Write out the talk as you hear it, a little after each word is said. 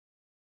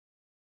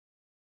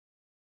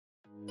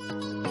Hang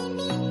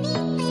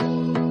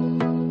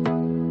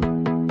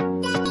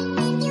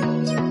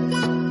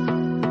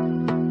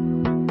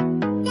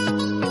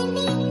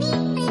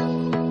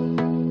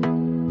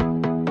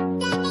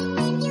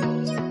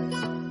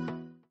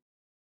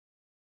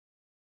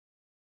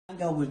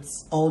out with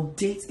or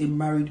date a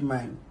married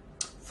man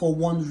for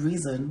one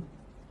reason.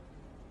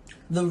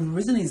 The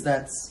reason is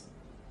that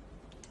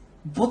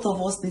both of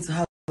us need to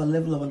have a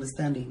level of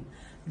understanding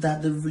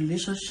that the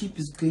relationship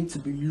is going to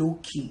be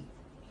low-key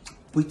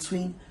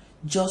between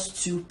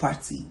just two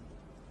parties,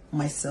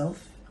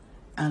 myself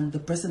and the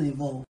person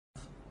involved.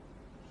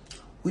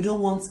 We don't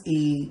want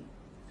a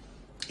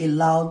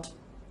loud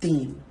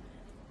thing.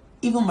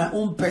 Even my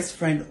own best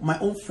friend, my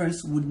own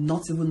friends would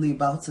not even know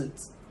about it.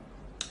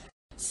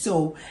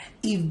 So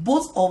if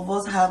both of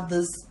us have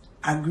this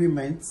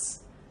agreement,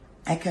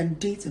 I can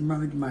date a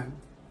married man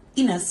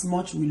in as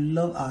much we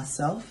love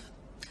ourselves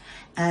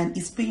and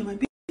it's paying my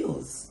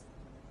bills.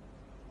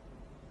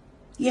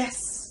 Yes.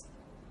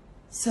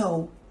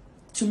 So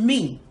to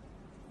me,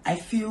 I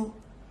feel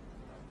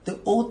the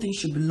whole thing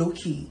should be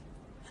low-key.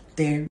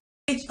 The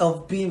age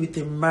of being with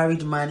a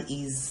married man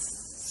is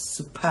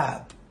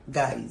superb,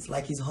 guys.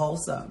 Like, it's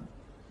wholesome.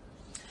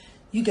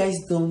 You guys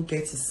don't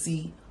get to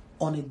see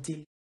on a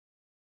daily.